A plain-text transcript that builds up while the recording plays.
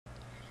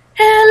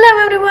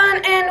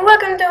everyone, and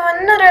welcome to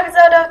another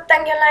episode of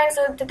Tanki Online.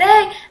 So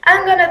today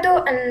I'm gonna do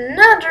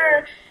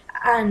another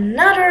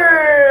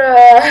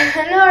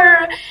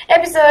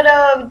episode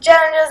of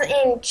challenges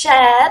in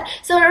chat.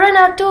 So right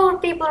now 2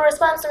 people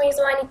respond to me,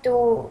 so I need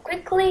to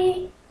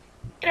quickly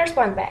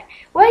respond back.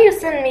 Why you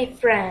send me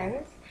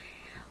friends?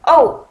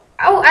 Oh,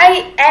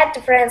 I add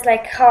to friends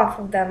like half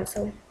of them.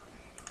 So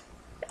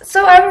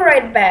I will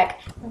write back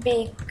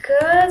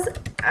because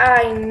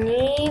I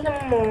need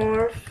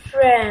more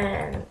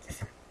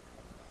friends.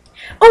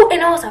 Oh,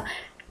 and also,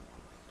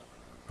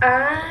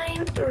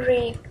 I'm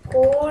recording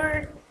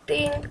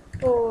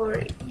for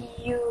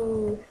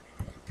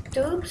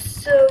YouTube,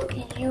 so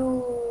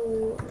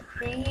you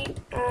read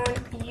on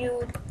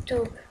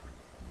YouTube.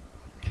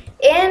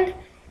 And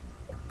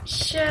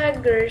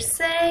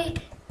Sugarsay,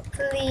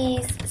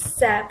 please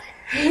stop.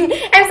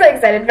 I'm so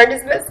excited for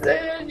this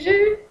message.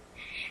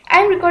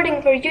 I'm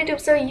recording for YouTube,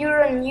 so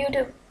you're on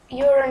YouTube.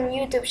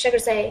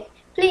 Sugarsay,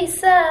 please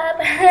sub.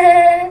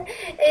 Yeah,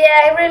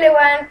 I really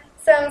want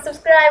some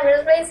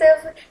subscribers. Please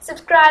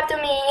subscribe to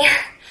me.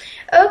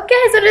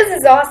 Okay, so this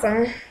is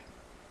awesome.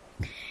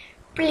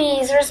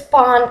 Please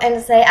respond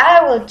and say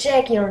I will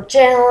check your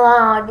channel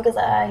out because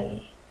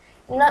I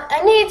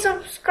need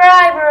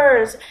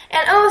subscribers.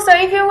 And also,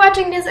 if you're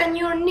watching this and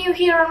you're new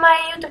here on my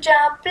YouTube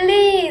channel,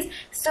 please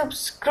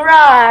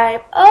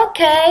subscribe.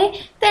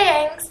 Okay,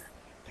 thanks.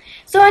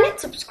 So I need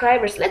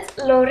subscribers. Let's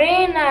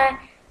Lorena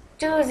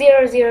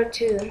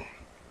 2002.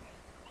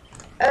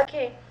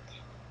 Okay.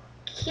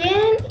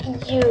 Can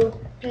you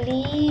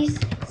please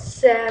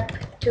sub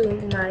to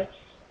my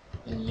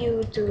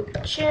YouTube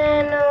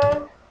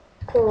channel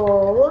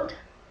called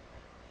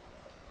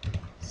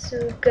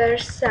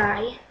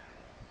Sugarsay?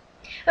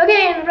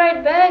 Okay, and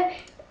right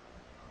back.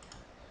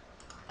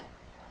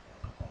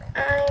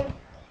 I'm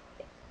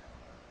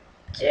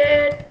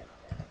chatting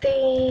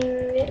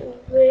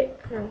with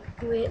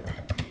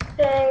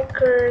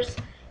bankers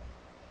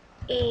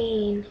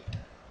in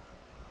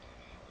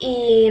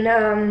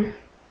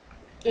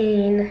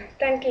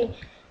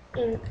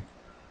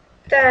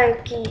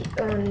Tanki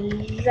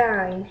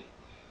Online.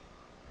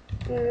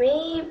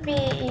 Maybe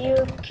you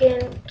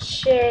can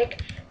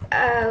check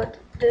out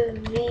the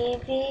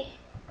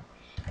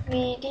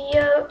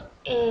video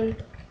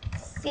and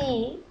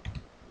see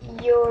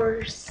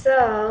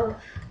yourself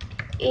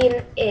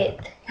in it.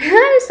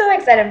 I'm so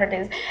excited for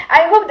this.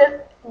 I hope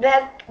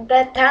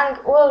that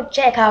Tank will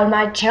check out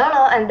my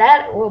channel, and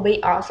that will be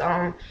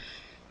awesome.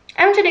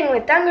 I'm chatting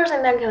with Tankers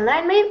and Tanki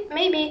Online.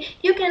 Maybe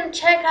you can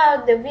check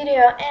out the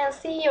video and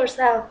see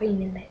yourself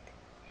in it.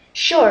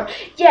 Sure,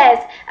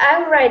 yes,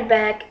 I'll write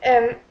back.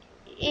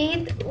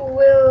 It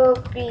will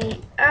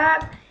be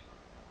up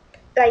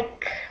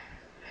like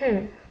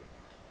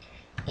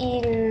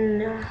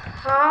in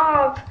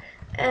half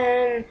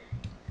an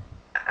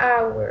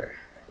hour.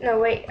 No,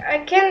 wait, I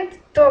can't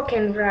talk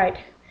and write.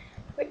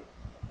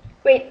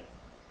 Wait.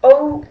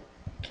 O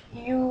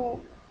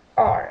U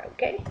R,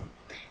 okay?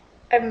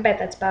 I'm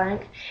bad at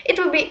spelling. It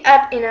will be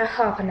up in a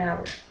half an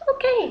hour.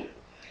 Okay.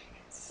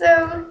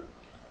 So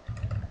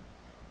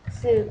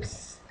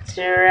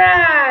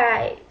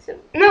subscribe.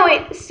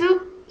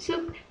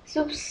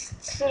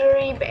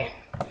 Subscribe.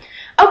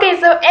 Okay,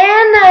 so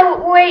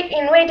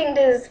waiting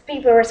these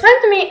people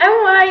respond to me,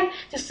 I'm write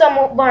to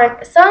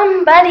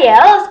somebody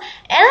else,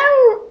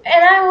 and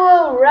I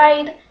will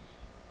write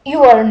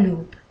you are a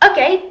noob.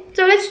 Okay,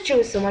 so let's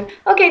choose someone.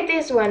 Okay,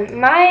 this one,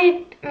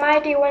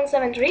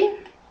 Mighty173.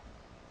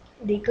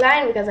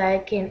 Decline because I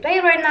can't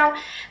play right now.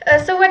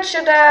 So what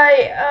should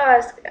I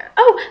ask?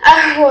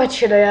 What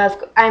should I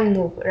ask? I'm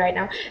noob right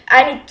now.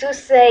 I need to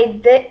say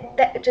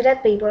to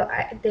that people,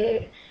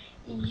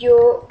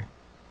 you're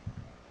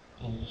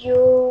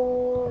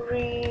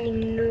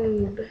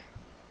noob.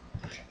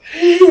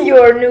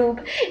 You're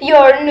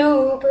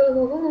noob.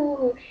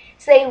 Ooh.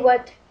 Say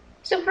what?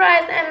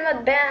 Surprise! I'm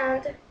not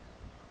banned.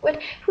 What?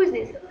 Who's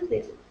this?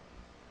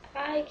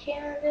 I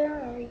can't.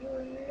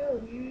 You're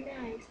noob.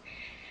 Nice.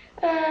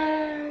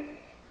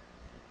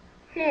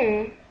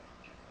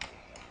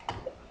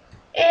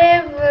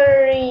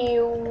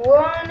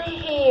 Everyone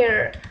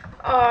here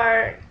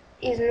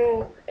is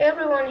noob.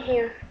 Everyone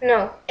here?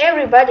 No,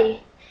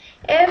 everybody.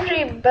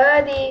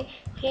 Everybody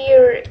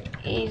here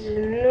is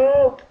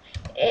noob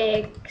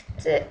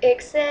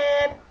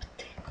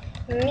except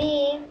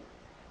me.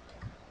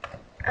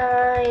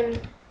 I'm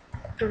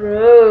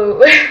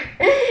pro.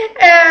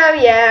 Oh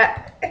yeah.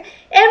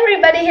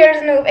 Everybody here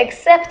is noob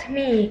except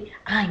me.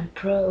 I'm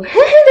pro.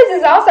 This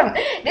is awesome.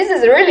 This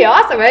is really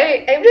awesome.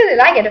 I really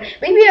like it.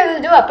 Maybe I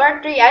will do a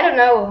part 3. I don't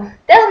know.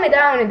 Tell me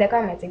down in the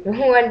comments if you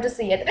want to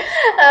see it.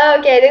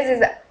 Okay, this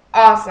is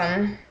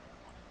awesome.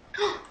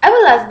 I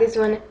will ask this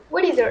one.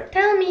 What is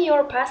tell me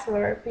your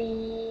password,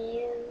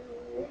 please.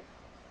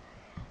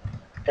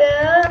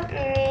 Tell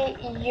me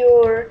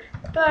your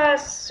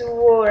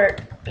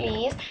password,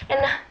 please.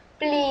 And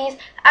please,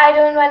 I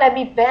don't want to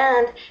be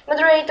banned.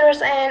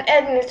 Moderators and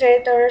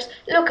administrators,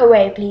 look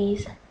away,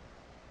 please.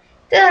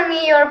 Tell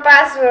me your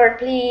password,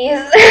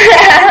 please.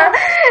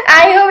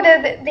 I hope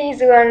that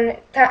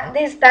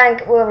this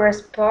tank will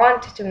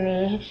respond to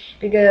me,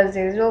 because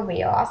this will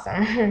be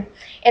awesome.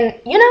 And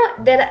you know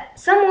that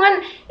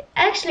someone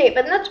actually,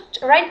 but not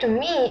right to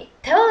me,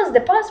 tells the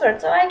password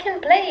so I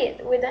can play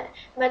it with it.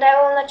 But I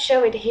will not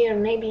show it here.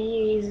 Maybe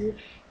he's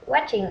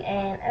watching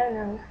and I don't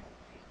know.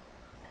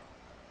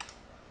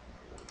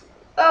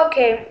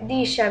 Okay,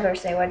 the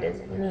Sugarsay. What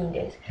does it mean?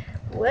 This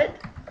what?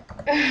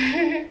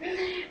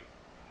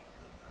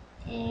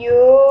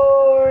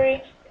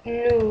 You're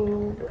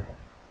noob.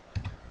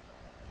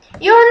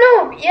 You're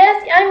noob.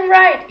 Yes, I'm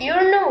right. You're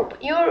noob.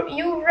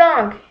 You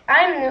wrong.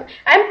 I'm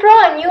pro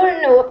and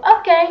you're noob.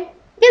 Okay,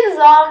 this is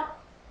all.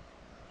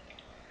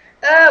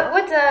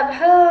 What's up?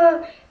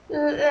 Hello.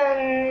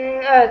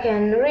 I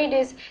can read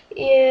this.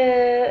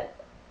 Yeah.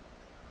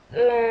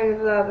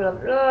 Blah blah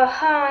blah.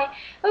 Hi.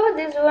 Oh,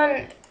 this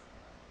one.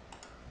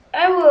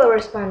 I will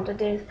respond to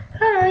this.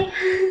 Hi.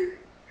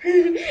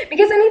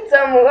 Because I need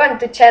someone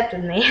to chat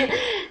with me.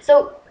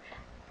 So,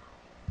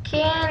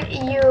 can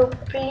you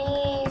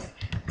please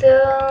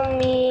tell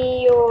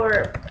me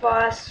your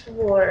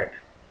password?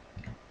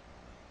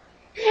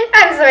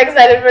 I'm so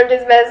excited for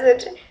this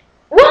message.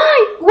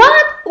 Why?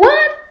 What?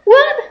 Why?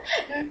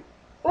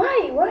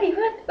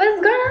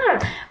 What's going on?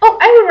 Oh,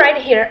 I will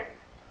write here.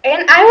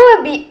 And I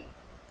will be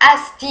a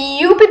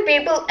stupid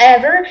people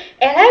ever.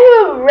 And I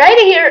will write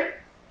here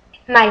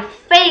my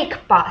fake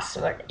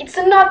password. It's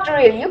not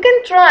real. You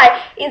can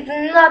try. It's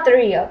not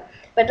real.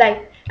 But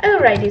like, I will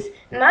write this.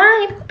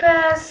 My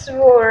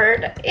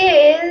password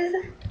is.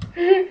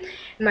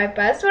 My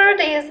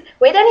password is.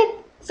 Wait, I need.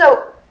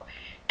 So,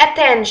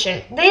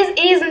 attention. This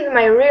isn't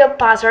my real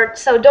password.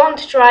 So don't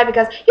try,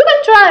 because you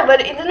can try,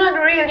 but it's not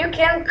real. You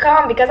can't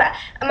come because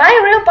my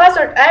real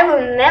password I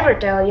will never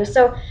tell you.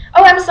 So,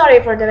 oh, I'm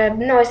sorry for the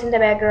noise in the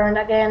background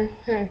again.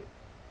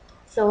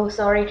 So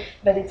sorry,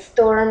 but it's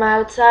storm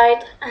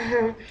outside.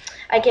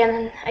 I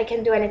can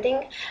do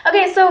anything.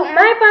 Okay, so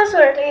my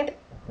password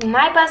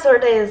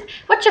is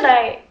what should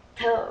I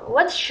tell?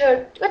 What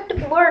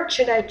word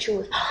should I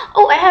choose?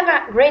 Oh, I have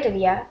a great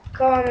idea.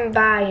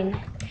 Kombajn.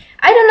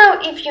 I don't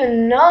know if you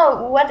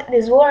know what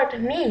this word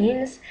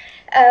means,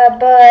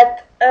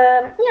 but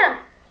yeah,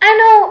 I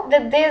know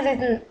that this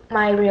isn't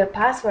my real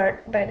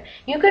password, but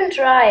you can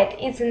try it.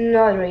 It's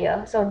not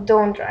real, so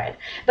don't try it.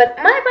 But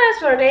my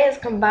password is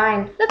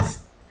kombajn. Let's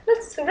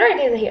write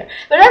it here.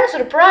 But I'm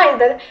surprised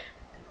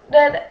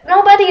that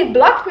nobody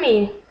blocked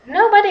me.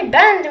 Nobody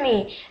banned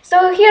me.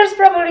 So here's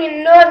probably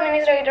no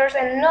administrators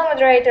and no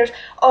moderators,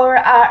 or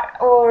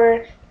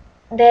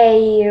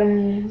they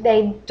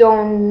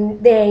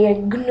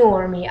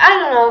ignore me. I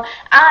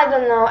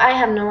don't know. I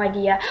have no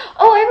idea.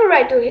 Oh, I will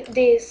write to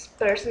this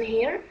person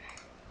here.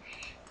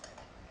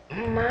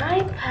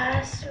 My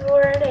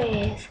password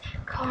is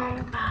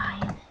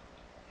kombajn.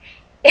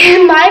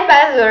 My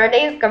password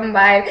is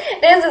kombajn.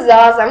 This is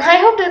awesome. I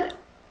hope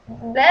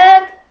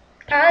that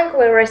tank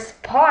will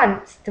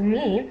respond to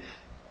me,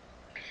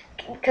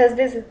 because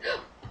this is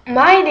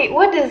my day.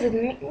 What does it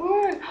mean?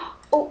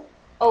 Oh,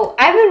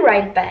 I will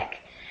write back.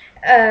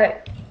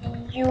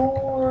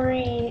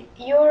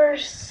 You're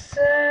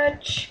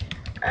such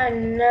a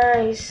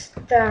nice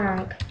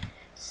tank.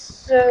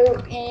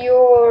 So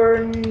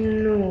you're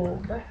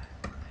noob.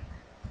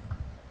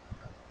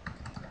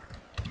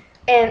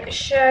 And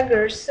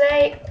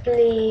Sugarsay,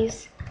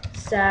 please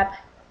sub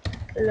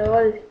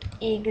lol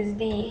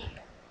xd.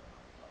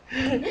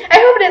 I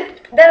hope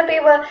that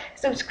people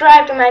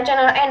subscribe to my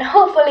channel and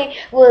hopefully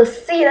will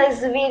see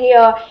this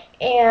video.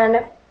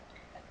 And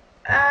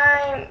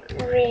I'm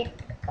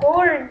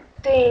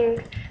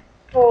recording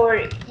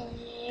for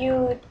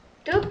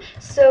YouTube,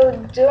 so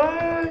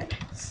don't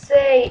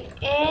say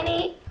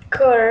any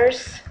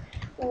curse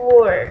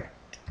words.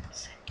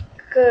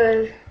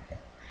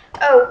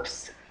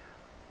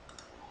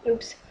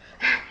 Oops,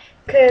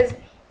 cause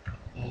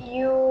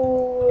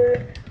you're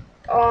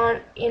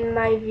on in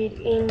my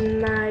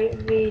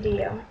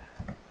video.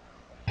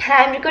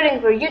 I'm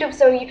recording for YouTube,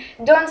 so you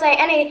don't say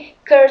any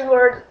curse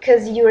word,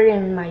 cause you're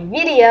in my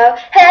video.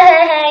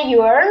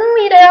 You are in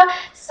video.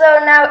 So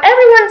now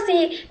everyone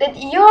see that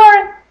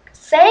you're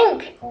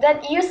saying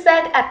that you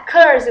said a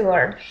curse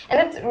word, and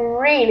it's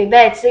really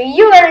bad. So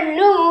you are a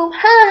noob.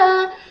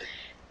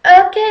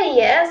 Okay,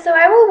 yeah, so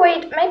I will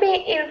wait. Maybe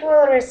it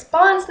will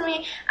respond to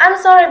me. I'm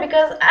sorry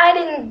because I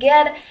didn't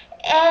get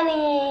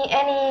any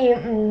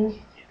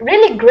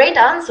really great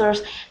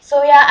answers.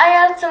 So yeah, I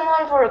asked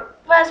someone for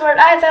password.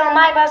 I tell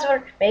my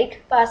password,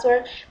 fake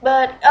password.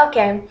 But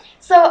okay,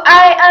 so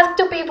I asked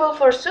two people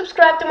for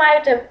subscribe to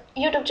my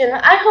YouTube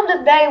channel. I hope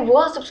that they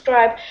will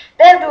subscribe.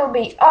 That will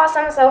be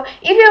awesome. So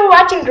if you're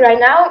watching right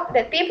now,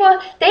 that people,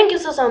 thank you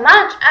so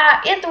much.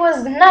 It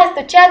was nice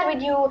to chat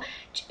with you.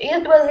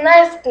 It was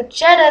nice to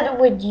chat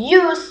with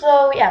you.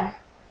 So yeah,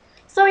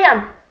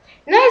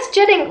 nice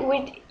chatting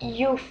with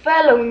you,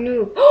 fellow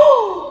noob.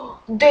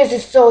 This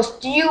is so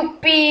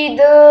stupid.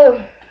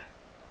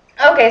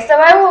 Okay, so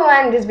I will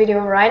end this video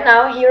right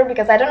now here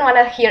because I don't want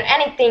to hear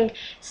anything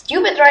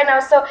stupid right now.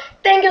 So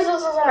thank you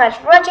so much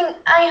for watching.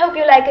 I hope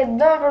you like it.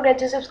 Don't forget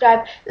to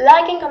subscribe,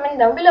 like and comment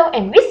down below,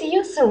 and we see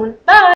you soon. Bye!